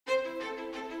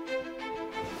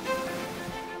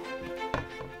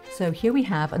So here we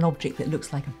have an object that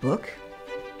looks like a book,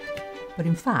 but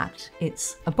in fact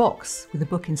it's a box with a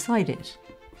book inside it,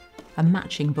 a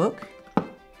matching book.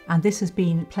 And this has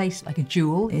been placed like a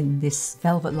jewel in this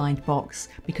velvet-lined box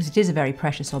because it is a very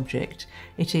precious object.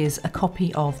 It is a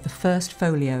copy of the First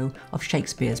Folio of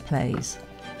Shakespeare's plays.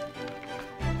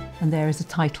 And there is a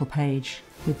title page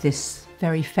with this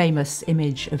very famous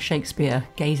image of Shakespeare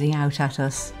gazing out at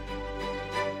us.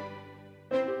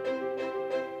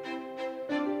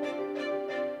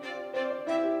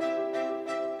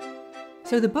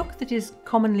 So the book that is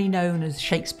commonly known as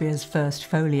Shakespeare's First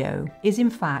Folio is in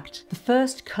fact the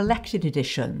first collected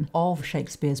edition of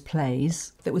Shakespeare's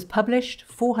plays that was published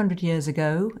 400 years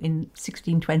ago in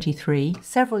 1623,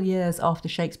 several years after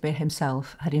Shakespeare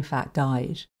himself had in fact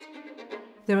died.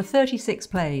 There are 36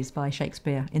 plays by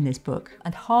Shakespeare in this book,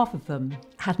 and half of them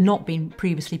had not been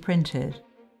previously printed.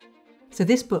 So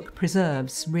this book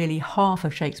preserves really half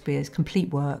of Shakespeare's complete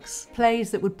works.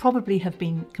 Plays that would probably have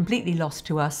been completely lost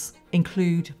to us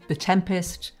include The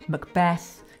Tempest,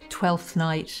 Macbeth, Twelfth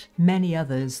Night, many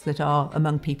others that are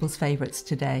among people's favourites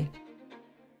today.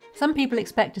 Some people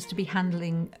expect us to be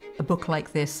handling a book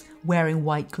like this wearing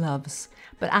white gloves,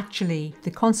 but actually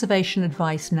the conservation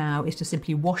advice now is to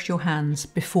simply wash your hands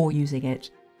before using it.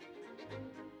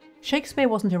 Shakespeare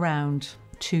wasn't around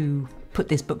to put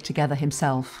this book together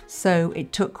himself, so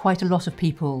it took quite a lot of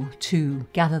people to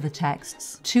gather the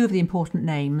texts. Two of the important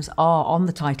names are on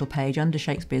the title page under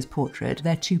Shakespeare's portrait.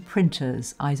 They're two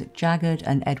printers, Isaac Jaggard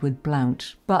and Edward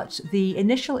Blount. But the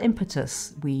initial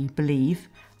impetus, we believe,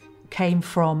 came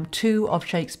from two of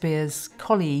Shakespeare's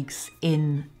colleagues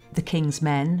in The King's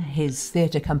Men, his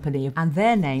theatre company, and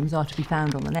their names are to be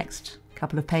found on the next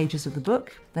couple of pages of the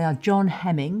book. They are John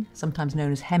Hemming, sometimes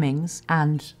known as Hemmings,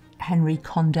 and Henry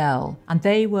Condell, and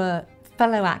they were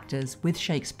fellow actors with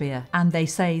Shakespeare, and they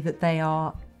say that they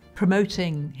are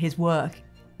promoting his work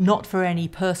not for any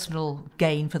personal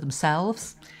gain for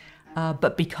themselves,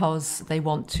 but because they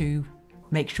want to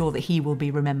make sure that he will be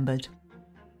remembered.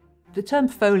 The term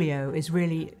folio is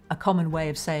really a common way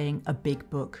of saying a big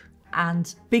book,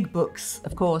 and big books,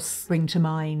 of course, bring to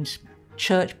mind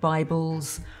church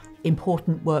Bibles,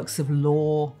 important works of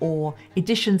law, or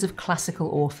editions of classical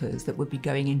authors that would be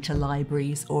going into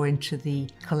libraries or into the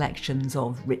collections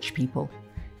of rich people.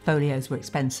 Folios were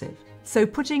expensive. So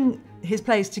putting his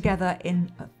plays together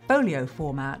in a folio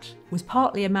format was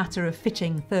partly a matter of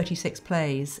fitting 36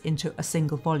 plays into a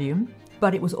single volume,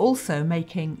 but it was also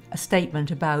making a statement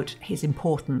about his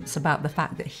importance, about the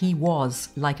fact that he was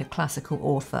like a classical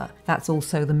author. That's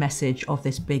also the message of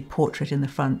this big portrait in the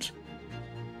front.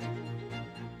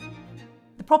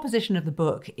 The proposition of the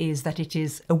book is that it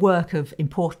is a work of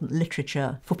important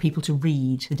literature for people to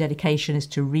read. The dedication is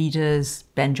to readers.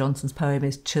 Ben Jonson's poem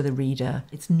is to the reader.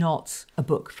 It's not a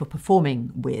book for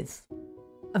performing with.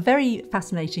 A very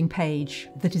fascinating page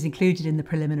that is included in the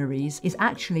preliminaries is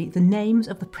actually the names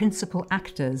of the principal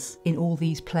actors in all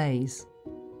these plays.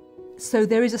 So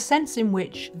there is a sense in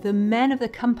which the men of the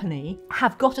company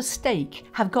have got a stake,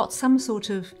 have got some sort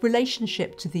of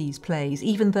relationship to these plays,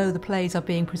 even though the plays are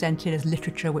being presented as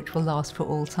literature which will last for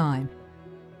all time.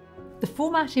 The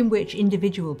format in which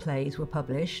individual plays were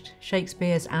published,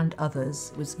 Shakespeare's and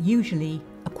others, was usually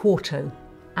a quarto,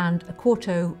 and a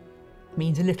quarto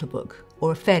means a little book,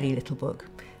 or a fairly little book.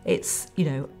 It's,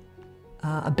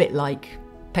 a bit like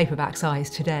paperback size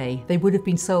today. They would have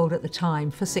been sold at the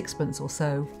time for sixpence or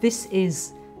so. This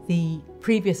is the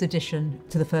previous addition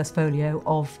to the First Folio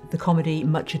of the comedy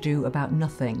Much Ado About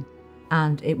Nothing,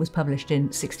 and it was published in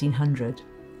 1600.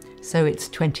 So it's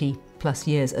 20 plus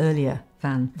years earlier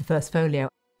than the First Folio.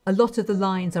 A lot of the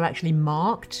lines are actually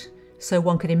marked, so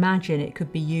one could imagine it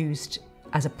could be used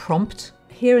as a prompt.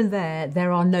 Here and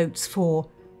there are notes for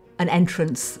an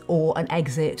entrance or an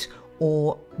exit,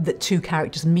 or that two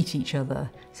characters meet each other.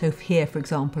 So here, for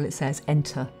example, it says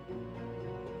enter.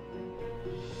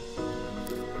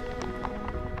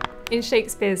 In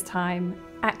Shakespeare's time,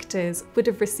 actors would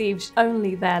have received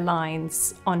only their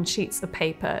lines on sheets of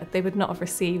paper. They would not have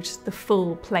received the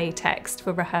full play text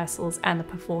for rehearsals and the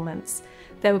performance.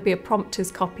 There would be a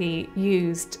prompter's copy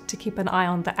used to keep an eye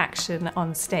on the action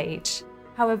on stage.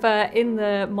 However, in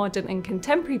the modern and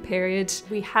contemporary period,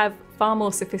 we have far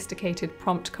more sophisticated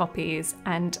prompt copies,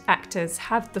 and actors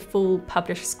have the full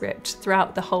published script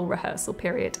throughout the whole rehearsal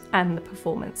period and the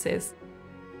performances.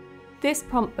 This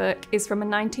prompt book is from a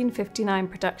 1959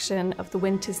 production of The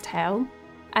Winter's Tale,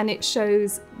 and it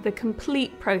shows the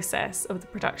complete process of the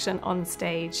production on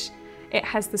stage. It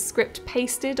has the script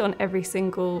pasted on every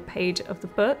single page of the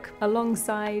book,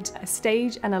 alongside a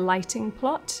stage and a lighting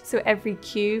plot. So every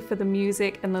cue for the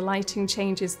music and the lighting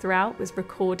changes throughout was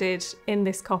recorded in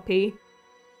this copy.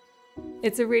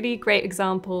 It's a really great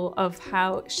example of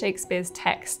how Shakespeare's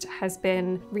text has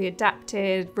been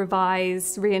readapted,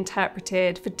 revised,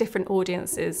 reinterpreted for different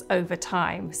audiences over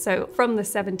time. So from the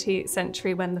 17th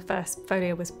century, when the First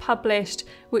Folio was published,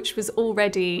 which was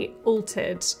already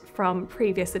altered from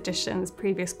previous editions,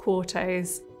 previous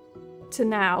quartos, to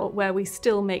now, where we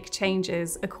still make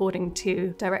changes according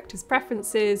to directors'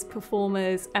 preferences,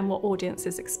 performers, and what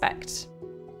audiences expect.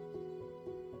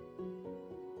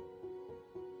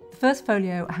 First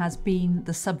Folio has been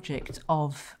the subject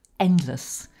of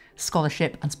endless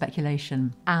scholarship and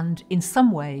speculation, and in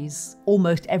some ways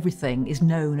almost everything is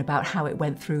known about how it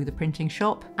went through the printing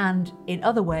shop, and in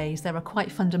other ways there are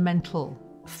quite fundamental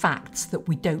facts that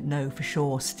we don't know for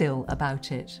sure still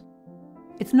about it.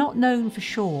 It's not known for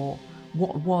sure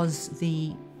what was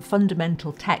the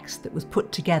fundamental text that was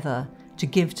put together to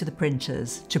give to the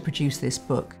printers to produce this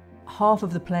book. Half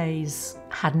of the plays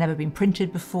had never been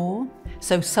printed before,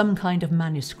 so some kind of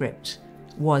manuscript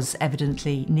was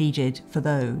evidently needed for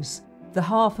those. The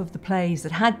half of the plays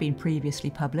that had been previously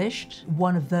published,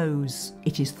 one of those,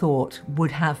 it is thought,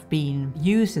 would have been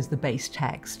used as the base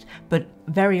text, but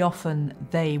very often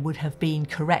they would have been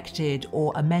corrected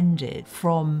or amended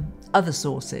from other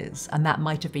sources, and that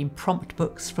might have been prompt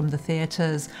books from the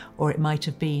theatres, or it might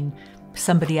have been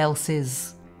somebody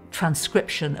else's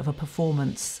transcription of a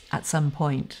performance at some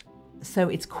point. So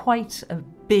it's quite a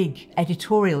big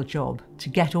editorial job to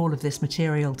get all of this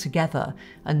material together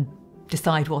and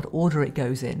decide what order it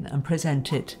goes in and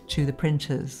present it to the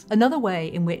printers. Another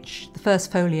way in which the First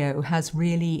Folio has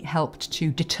really helped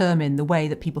to determine the way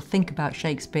that people think about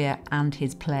Shakespeare and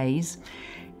his plays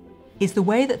is the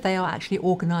way that they are actually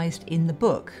organised in the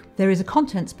book. There is a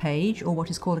contents page, or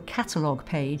what is called a catalogue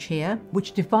page here,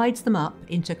 which divides them up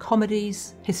into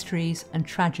comedies, histories and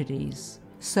tragedies.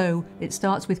 So it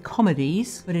starts with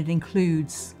comedies, but it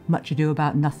includes Much Ado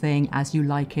About Nothing, As You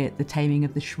Like It, The Taming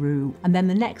of the Shrew. And then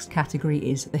the next category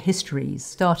is the histories,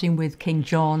 starting with King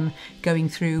John, going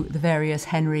through the various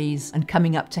Henrys and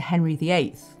coming up to Henry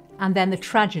VIII. And then the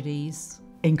tragedies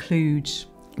include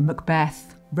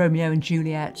Macbeth, Romeo and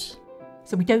Juliet.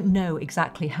 So we don't know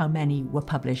exactly how many were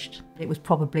published. It was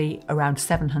probably around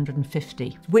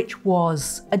 750, which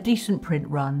was a decent print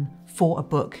run for a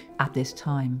book at this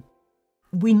time.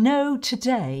 We know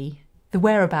today the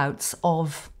whereabouts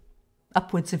of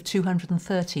upwards of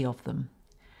 230 of them.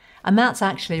 And that's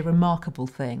actually a remarkable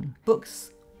thing.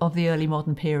 Books of the early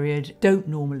modern period don't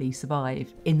normally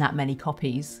survive in that many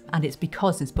copies, and it's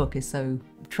because this book is so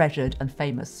treasured and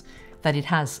famous that it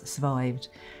has survived.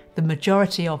 The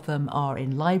majority of them are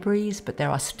in libraries, but there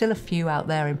are still a few out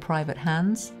there in private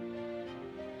hands.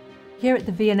 Here at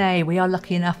the V&A, we are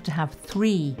lucky enough to have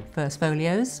 3 First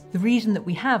Folios. The reason that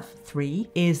we have 3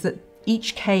 is that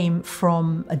each came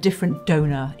from a different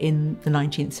donor in the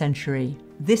 19th century.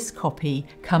 This copy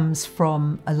comes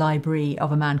from a library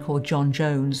of a man called John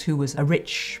Jones, who was a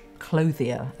rich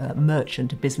clothier, a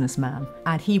merchant, a businessman,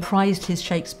 and he prized his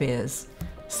Shakespeares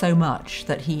so much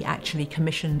that he actually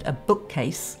commissioned a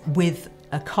bookcase with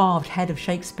a carved head of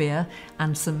Shakespeare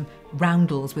and some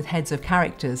roundels with heads of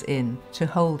characters in to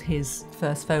hold his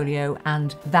First Folio,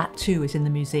 and that too is in the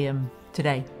museum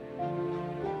today.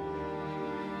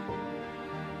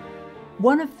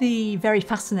 One of the very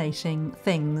fascinating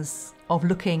things of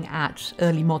looking at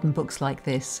early modern books like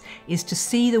this is to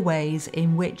see the ways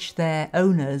in which their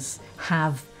owners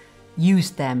have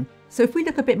used them. So if we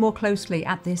look a bit more closely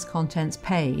at this contents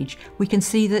page, we can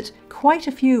see that quite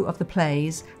a few of the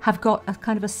plays have got a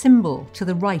kind of a symbol to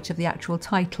the right of the actual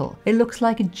title. It looks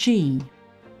like a G.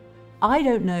 I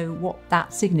don't know what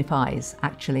that signifies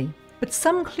actually, but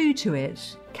some clue to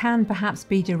it can perhaps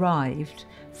be derived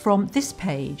from this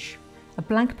page, a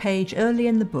blank page early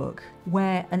in the book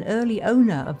where an early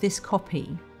owner of this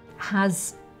copy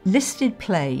has listed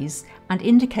plays and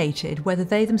indicated whether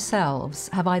they themselves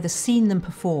have either seen them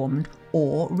performed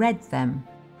or read them.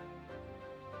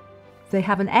 They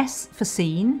have an S for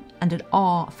seen and an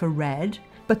R for read,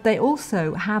 but they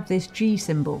also have this G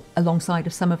symbol alongside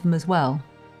of some of them as well.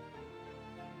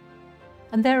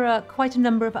 And there are quite a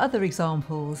number of other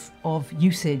examples of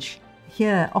usage.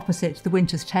 Here opposite The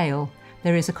Winter's Tale,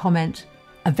 there is a comment,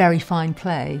 a very fine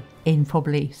play, in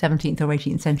probably 17th or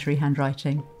 18th century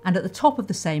handwriting. And at the top of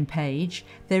the same page,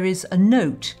 there is a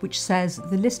note which says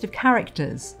the list of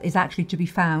characters is actually to be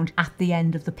found at the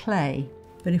end of the play.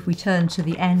 But if we turn to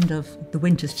the end of The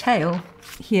Winter's Tale,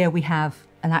 here we have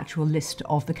an actual list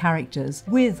of the characters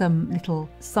with little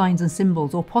signs and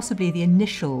symbols, or possibly the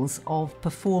initials of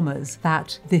performers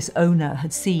that this owner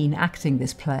had seen acting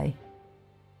this play.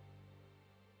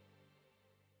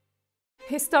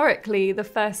 Historically, the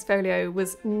First Folio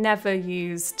was never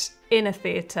used in a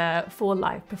theatre for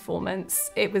live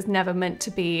performance. It was never meant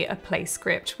to be a play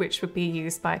script which would be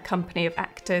used by a company of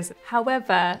actors.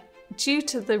 However, due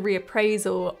to the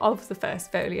reappraisal of the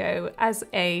First Folio as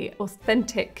an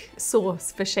authentic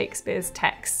source for Shakespeare's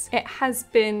texts, it has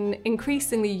been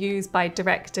increasingly used by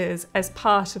directors as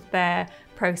part of their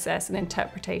process and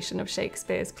interpretation of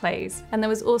Shakespeare's plays. And there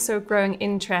was also a growing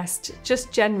interest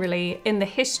just generally in the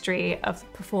history of the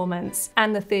performance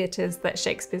and the theatres that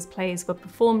Shakespeare's plays were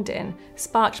performed in,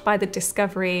 sparked by the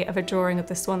discovery of a drawing of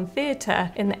the Swan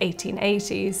Theatre in the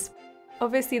 1880s.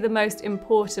 Obviously, the most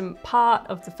important part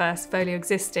of the First Folio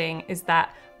existing is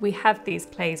that we have these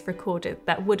plays recorded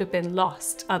that would have been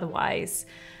lost otherwise.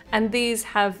 And these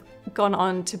have gone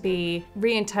on to be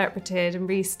reinterpreted and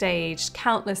restaged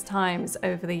countless times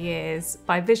over the years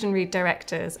by visionary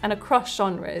directors and across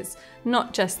genres,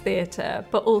 not just theatre,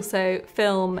 but also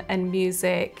film and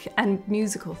music and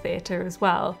musical theatre as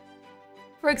well.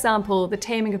 For example, The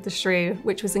Taming of the Shrew,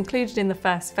 which was included in the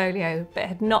First Folio but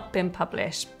had not been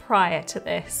published prior to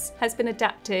this, has been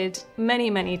adapted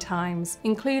many times,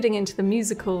 including into the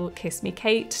musical Kiss Me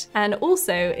Kate and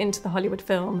also into the Hollywood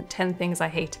film 10 Things I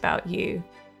Hate About You.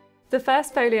 The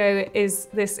First Folio is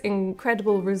this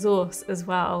incredible resource as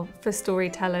well for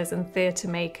storytellers and theatre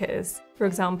makers. For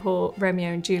example,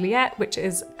 Romeo and Juliet, which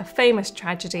is a famous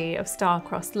tragedy of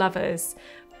star-crossed lovers,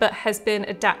 but has been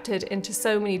adapted into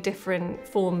so many different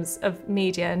forms of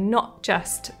media, not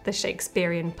just the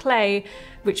Shakespearean play,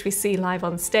 which we see live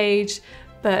on stage,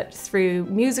 but through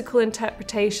musical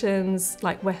interpretations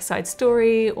like West Side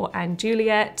Story or and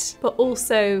Juliet, but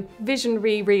also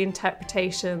visionary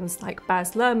reinterpretations like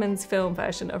Baz Luhrmann's film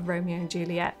version of Romeo and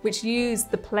Juliet, which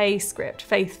used the play script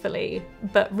faithfully,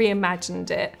 but reimagined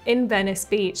it in Venice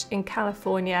Beach, in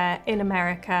California, in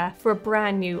America, for a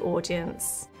brand new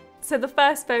audience. So the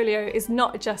First Folio is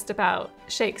not just about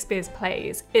Shakespeare's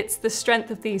plays, it's the strength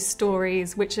of these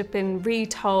stories which have been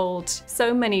retold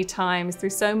so many times through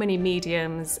so many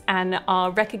mediums and are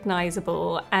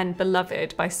recognisable and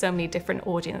beloved by so many different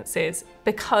audiences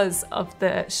because of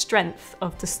the strength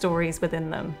of the stories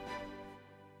within them.